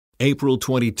April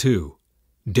 22.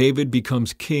 David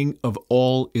becomes king of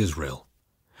all Israel.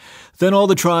 Then all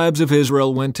the tribes of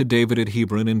Israel went to David at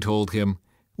Hebron and told him,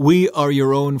 "We are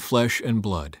your own flesh and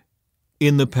blood.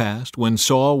 In the past, when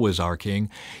Saul was our king,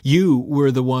 you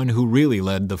were the one who really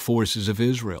led the forces of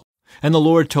Israel. And the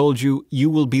Lord told you, 'You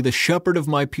will be the shepherd of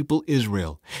my people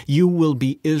Israel. You will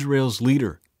be Israel's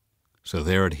leader.'" So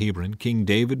there at Hebron, King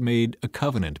David made a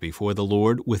covenant before the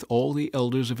Lord with all the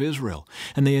elders of Israel,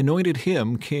 and they anointed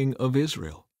him king of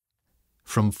Israel.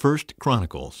 From 1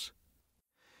 Chronicles.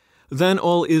 Then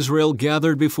all Israel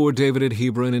gathered before David at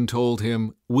Hebron and told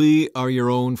him, "We are your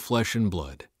own flesh and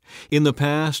blood. In the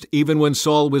past, even when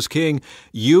Saul was king,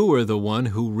 you were the one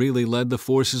who really led the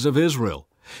forces of Israel.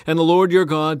 And the Lord your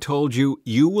God told you,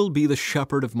 'You will be the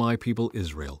shepherd of my people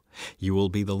Israel. You will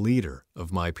be the leader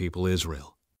of my people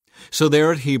Israel.'" So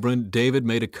there at Hebron, David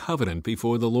made a covenant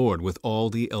before the Lord with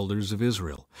all the elders of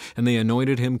Israel, and they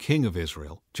anointed him king of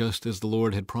Israel, just as the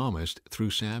Lord had promised through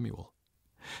Samuel.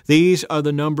 These are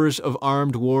the numbers of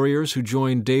armed warriors who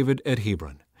joined David at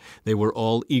Hebron. They were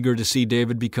all eager to see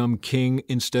David become king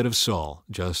instead of Saul,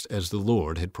 just as the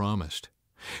Lord had promised.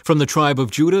 From the tribe of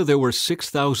Judah there were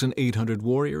 6,800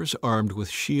 warriors armed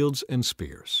with shields and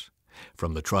spears.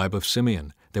 From the tribe of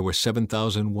Simeon there were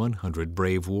 7,100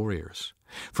 brave warriors.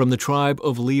 From the tribe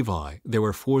of Levi there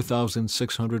were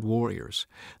 4,600 warriors.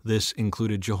 This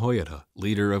included Jehoiada,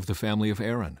 leader of the family of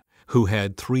Aaron, who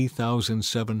had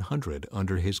 3,700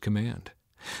 under his command.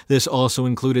 This also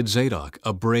included Zadok,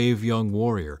 a brave young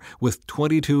warrior, with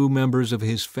 22 members of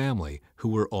his family who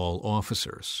were all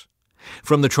officers.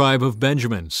 From the tribe of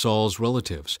Benjamin, Saul's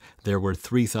relatives, there were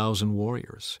 3,000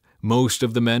 warriors. Most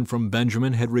of the men from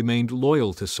Benjamin had remained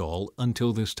loyal to Saul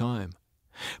until this time.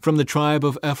 From the tribe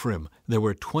of Ephraim, there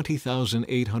were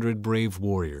 20,800 brave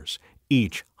warriors,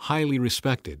 each highly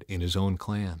respected in his own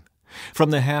clan.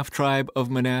 From the half-tribe of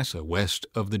Manasseh, west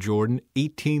of the Jordan,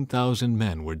 18,000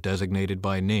 men were designated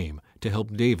by name to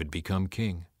help David become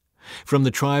king. From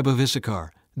the tribe of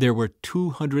Issachar, there were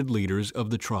 200 leaders of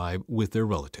the tribe with their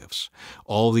relatives.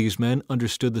 All these men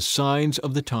understood the signs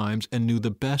of the times and knew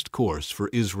the best course for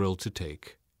Israel to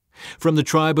take. From the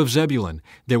tribe of Zebulun,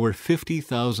 there were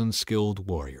 50,000 skilled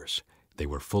warriors. They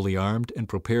were fully armed and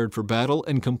prepared for battle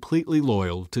and completely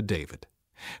loyal to David.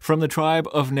 From the tribe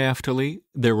of Naphtali,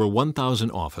 there were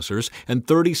 1,000 officers and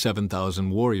 37,000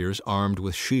 warriors armed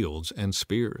with shields and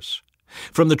spears.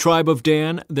 From the tribe of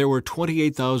Dan, there were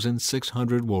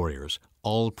 28,600 warriors,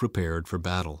 all prepared for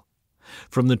battle.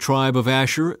 From the tribe of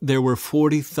Asher, there were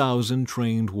 40,000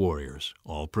 trained warriors,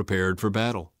 all prepared for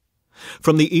battle.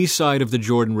 From the east side of the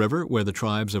Jordan River, where the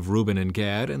tribes of Reuben and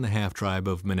Gad and the half-tribe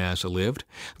of Manasseh lived,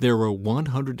 there were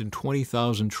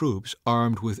 120,000 troops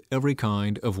armed with every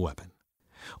kind of weapon.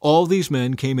 All these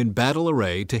men came in battle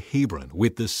array to Hebron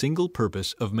with the single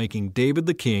purpose of making David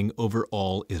the king over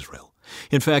all Israel.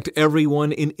 In fact,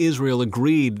 everyone in Israel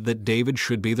agreed that David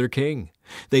should be their king.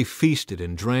 They feasted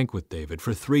and drank with David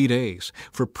for 3 days,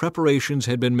 for preparations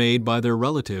had been made by their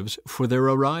relatives for their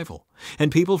arrival.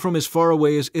 And people from as far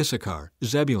away as Issachar,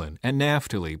 Zebulun, and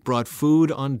Naphtali brought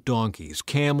food on donkeys,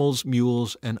 camels,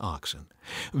 mules, and oxen.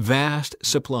 Vast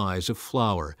supplies of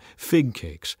flour, fig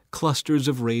cakes, clusters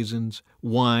of raisins,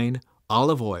 wine,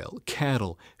 olive oil,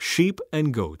 cattle, sheep,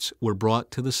 and goats were brought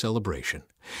to the celebration.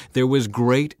 There was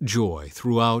great joy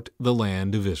throughout the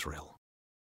land of Israel.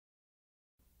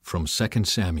 From 2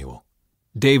 Samuel.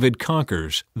 David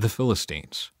conquers the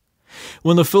Philistines.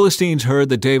 When the Philistines heard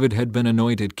that David had been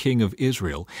anointed king of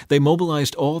Israel, they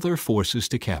mobilized all their forces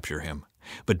to capture him.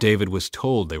 But David was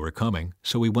told they were coming,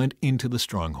 so he went into the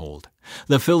stronghold.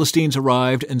 The Philistines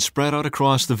arrived and spread out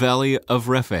across the valley of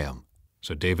Rephaim.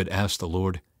 So David asked the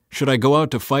Lord, "Should I go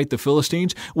out to fight the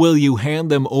Philistines? Will you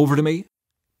hand them over to me?"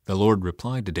 The Lord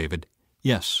replied to David,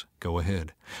 "Yes, go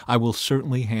ahead. I will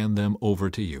certainly hand them over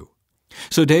to you."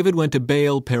 So David went to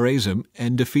Baal Perazim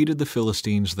and defeated the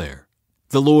Philistines there.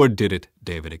 "The Lord did it,"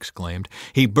 David exclaimed.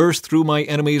 "He burst through my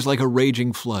enemies like a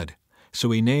raging flood."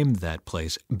 So he named that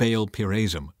place Baal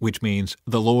Perazim, which means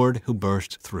the Lord who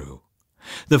burst through.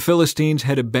 The Philistines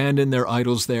had abandoned their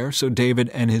idols there, so David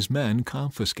and his men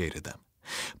confiscated them.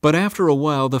 But after a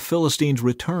while the Philistines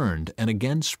returned and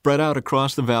again spread out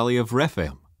across the valley of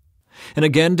Rephaim. And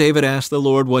again David asked the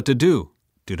Lord what to do.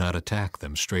 "Do not attack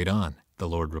them straight on," the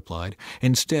Lord replied.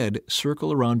 "Instead,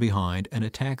 circle around behind and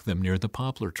attack them near the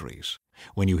poplar trees.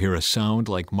 When you hear a sound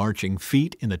like marching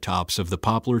feet in the tops of the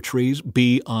poplar trees,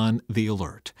 be on the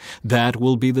alert. That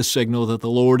will be the signal that the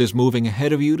Lord is moving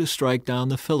ahead of you to strike down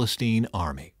the Philistine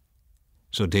army."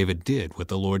 So David did what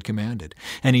the Lord commanded,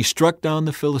 and he struck down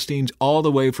the Philistines all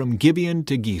the way from Gibeon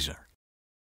to Gezer.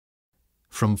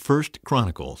 From 1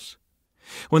 Chronicles.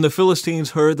 When the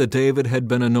Philistines heard that David had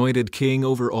been anointed king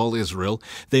over all Israel,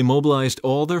 they mobilized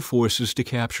all their forces to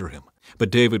capture him.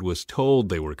 But David was told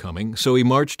they were coming, so he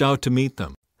marched out to meet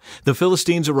them. The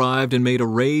Philistines arrived and made a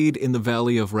raid in the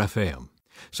valley of Rephaim.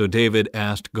 So David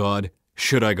asked God,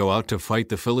 "Should I go out to fight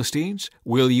the Philistines?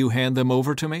 Will you hand them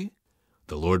over to me?"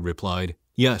 The Lord replied,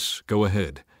 "Yes, go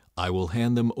ahead. I will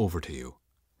hand them over to you."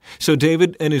 So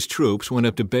David and his troops went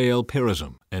up to Baal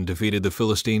Perazim and defeated the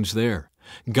Philistines there.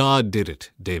 "God did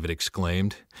it," David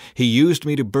exclaimed. "He used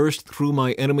me to burst through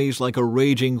my enemies like a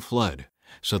raging flood."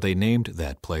 So they named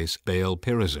that place Baal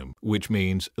Perazim, which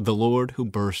means the Lord who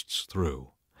bursts through.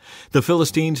 The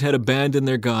Philistines had abandoned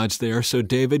their gods there, so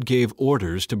David gave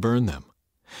orders to burn them.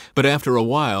 But after a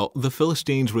while, the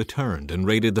Philistines returned and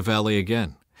raided the valley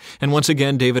again. And once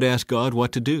again David asked God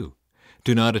what to do.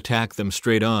 "Do not attack them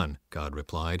straight on," God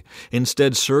replied.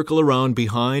 "Instead, circle around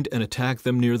behind and attack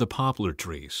them near the poplar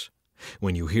trees.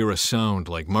 When you hear a sound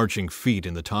like marching feet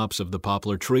in the tops of the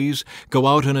poplar trees, go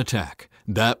out and attack.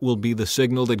 That will be the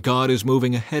signal that God is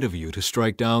moving ahead of you to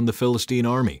strike down the Philistine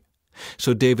army."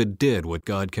 So David did what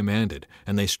God commanded,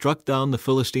 and they struck down the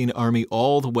Philistine army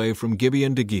all the way from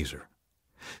Gibeon to Gezer.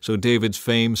 So David's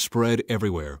fame spread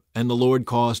everywhere, and the Lord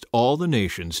caused all the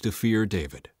nations to fear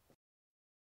David.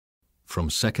 From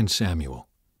 2 Samuel.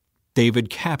 David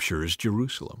captures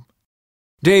Jerusalem.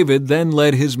 David then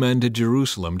led his men to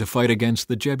Jerusalem to fight against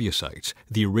the Jebusites,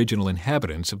 the original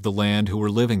inhabitants of the land who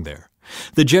were living there.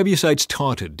 The Jebusites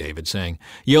taunted David, saying,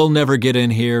 "You'll never get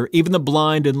in here. Even the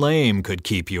blind and lame could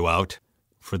keep you out."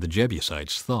 For the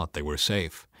Jebusites thought they were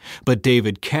safe. But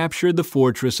David captured the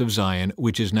fortress of Zion,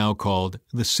 which is now called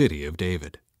the City of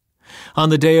David. On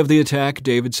the day of the attack,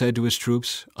 David said to his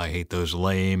troops, "I hate those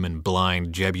lame and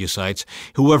blind Jebusites.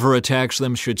 Whoever attacks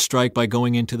them should strike by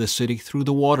going into the city through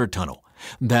the water tunnel."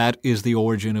 That is the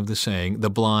origin of the saying, "The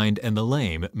blind and the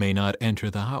lame may not enter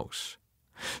the house."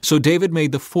 So David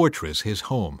made the fortress his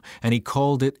home, and he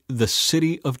called it the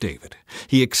City of David.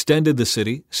 He extended the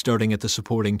city, starting at the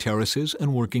supporting terraces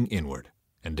and working inward.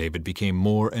 And David became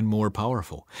more and more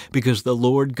powerful, because the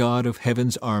Lord God of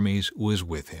heaven's armies was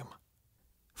with him.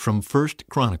 From 1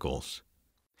 Chronicles.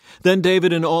 Then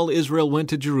David and all Israel went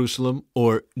to Jerusalem,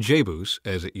 or Jebus,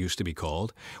 as it used to be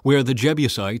called, where the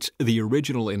Jebusites, the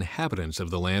original inhabitants of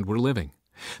the land, were living.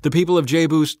 The people of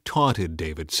Jebus taunted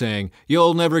David, saying,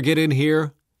 "You'll never get in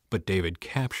here." But David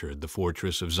captured the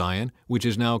fortress of Zion, which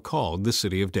is now called the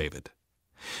City of David.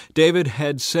 David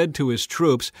had said to his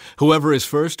troops, "Whoever is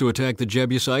first to attack the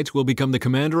Jebusites will become the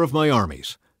commander of my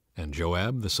armies." And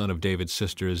Joab, the son of David's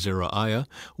sister Zeruiah,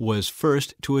 was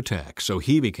first to attack, so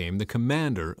he became the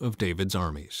commander of David's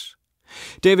armies.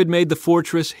 David made the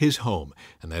fortress his home,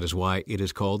 and that is why it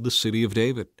is called the City of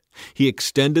David. He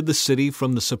extended the city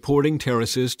from the supporting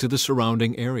terraces to the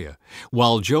surrounding area,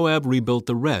 while Joab rebuilt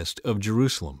the rest of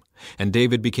Jerusalem. And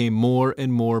David became more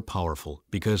and more powerful,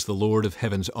 because the Lord of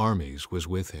heaven's armies was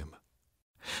with him.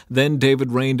 Then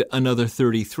David reigned another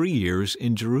 33 years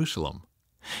in Jerusalem.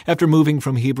 After moving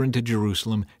from Hebron to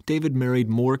Jerusalem, David married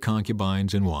more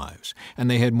concubines and wives, and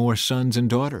they had more sons and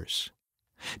daughters.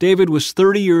 David was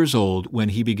 30 years old when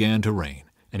he began to reign,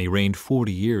 and he reigned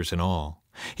 40 years in all.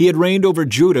 He had reigned over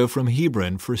Judah from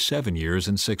Hebron for 7 years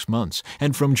and 6 months,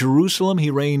 and from Jerusalem he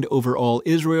reigned over all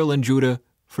Israel and Judah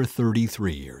for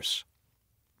 33 years.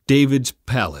 David's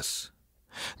palace.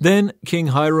 Then King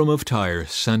Hiram of Tyre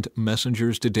sent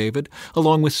messengers to David,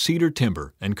 along with cedar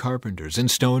timber and carpenters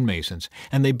and stonemasons,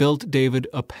 and they built David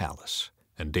a palace.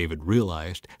 And David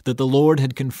realized that the Lord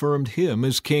had confirmed him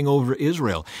as king over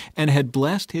Israel and had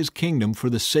blessed his kingdom for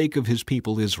the sake of his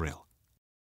people Israel.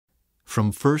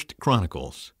 From 1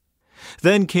 Chronicles.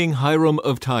 Then King Hiram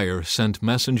of Tyre sent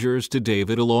messengers to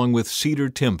David along with cedar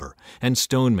timber and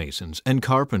stonemasons and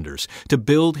carpenters to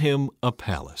build him a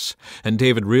palace. And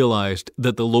David realized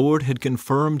that the Lord had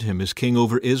confirmed him as king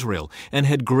over Israel and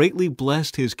had greatly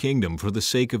blessed his kingdom for the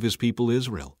sake of his people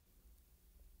Israel.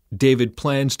 David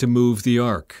plans to move the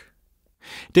ark.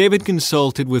 David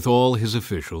consulted with all his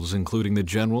officials, including the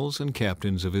generals and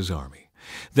captains of his army.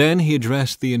 Then he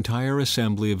addressed the entire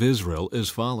assembly of Israel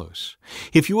as follows: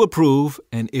 "If you approve,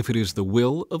 and if it is the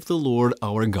will of the Lord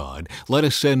our God, let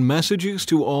us send messages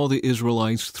to all the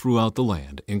Israelites throughout the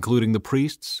land, including the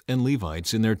priests and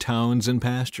Levites in their towns and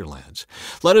pasture lands.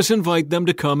 Let us invite them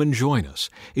to come and join us.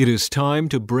 It is time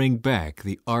to bring back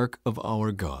the ark of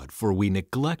our God, for we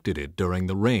neglected it during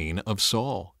the reign of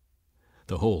Saul."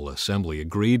 The whole assembly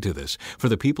agreed to this, for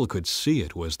the people could see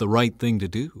it was the right thing to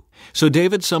do. So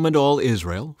David summoned all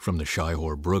Israel, from the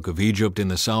Shihor brook of Egypt in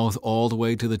the south all the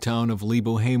way to the town of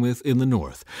Lebo-Hamath in the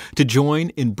north, to join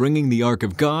in bringing the ark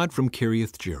of God from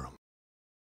Kiriath-Jearim.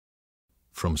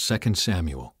 From 2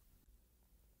 Samuel.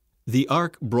 The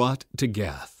ark brought to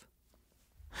Gath.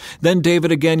 Then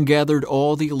David again gathered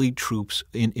all the elite troops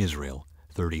in Israel,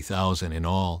 30,000 in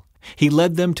all. He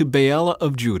led them to Baalah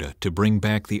of Judah to bring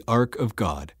back the ark of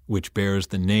God, which bears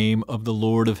the name of the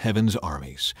Lord of heaven's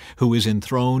armies, who is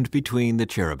enthroned between the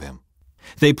cherubim.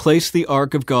 They placed the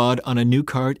ark of God on a new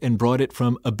cart and brought it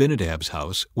from Abinadab's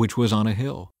house, which was on a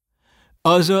hill.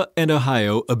 Uzzah and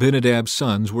Ahio, Abinadab's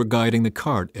sons, were guiding the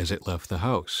cart as it left the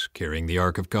house, carrying the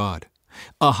ark of God.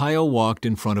 Ahio walked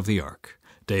in front of the ark.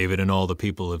 David and all the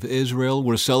people of Israel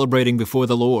were celebrating before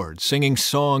the Lord, singing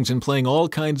songs and playing all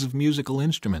kinds of musical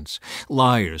instruments,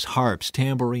 lyres, harps,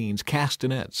 tambourines,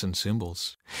 castanets, and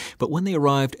cymbals. But when they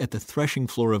arrived at the threshing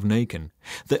floor of Nacon,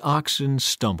 the oxen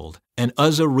stumbled, and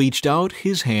Uzzah reached out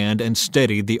his hand and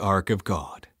steadied the ark of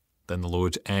God. Then the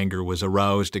Lord's anger was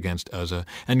aroused against Uzzah,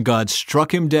 and God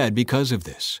struck him dead because of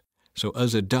this. So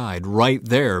Uzzah died right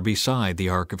there beside the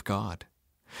ark of God.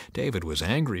 David was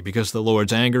angry because the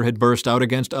Lord's anger had burst out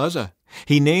against Uzzah.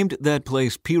 He named that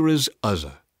place Perez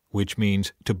Uzzah, which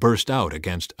means to burst out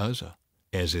against Uzzah,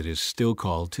 as it is still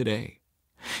called today.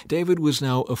 David was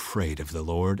now afraid of the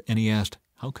Lord, and he asked,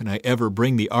 "How can I ever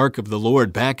bring the ark of the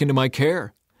Lord back into my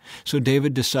care?" So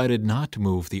David decided not to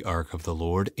move the ark of the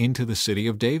Lord into the city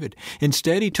of David.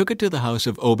 Instead, he took it to the house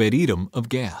of Obed-Edom of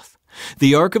Gath.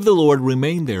 The ark of the Lord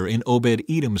remained there in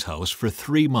Obed-Edom's house for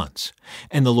 3 months,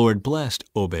 and the Lord blessed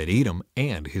Obed-Edom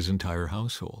and his entire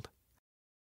household.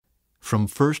 From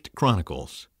 1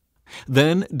 Chronicles.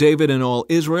 Then David and all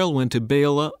Israel went to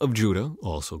Baalah of Judah,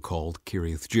 also called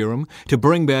Kiriath-Jearim, to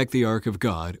bring back the ark of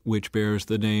God, which bears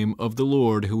the name of the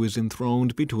Lord who is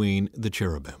enthroned between the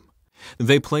cherubim.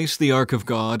 They placed the ark of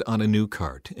God on a new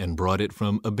cart and brought it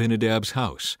from Abinadab's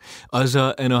house.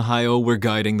 Uzzah and Ahio were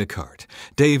guiding the cart.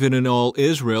 David and all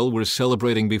Israel were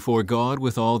celebrating before God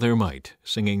with all their might,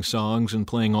 singing songs and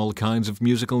playing all kinds of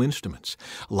musical instruments,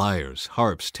 lyres,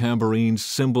 harps, tambourines,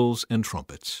 cymbals, and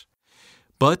trumpets.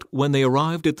 But when they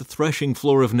arrived at the threshing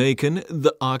floor of Nacon,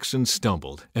 the oxen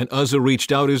stumbled, and Uzzah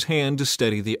reached out his hand to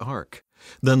steady the ark.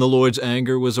 Then the Lord's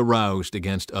anger was aroused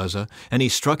against Uzzah, and he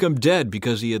struck him dead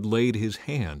because he had laid his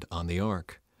hand on the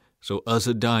ark. So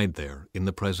Uzzah died there in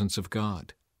the presence of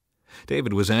God.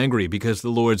 David was angry because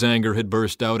the Lord's anger had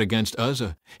burst out against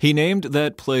Uzzah. He named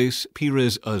that place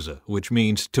Perez Uzzah, which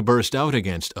means to burst out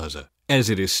against Uzzah, as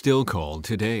it is still called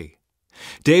today.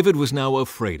 David was now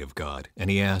afraid of God, and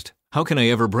he asked, "How can I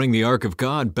ever bring the ark of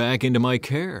God back into my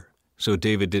care?" So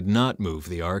David did not move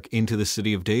the ark into the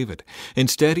city of David.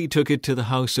 Instead, he took it to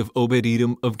the house of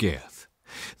Obed-Edom of Gath.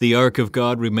 The ark of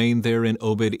God remained there in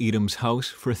Obed-Edom's house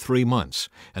for 3 months,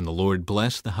 and the Lord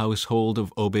blessed the household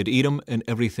of Obed-Edom and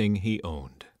everything he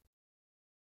owned.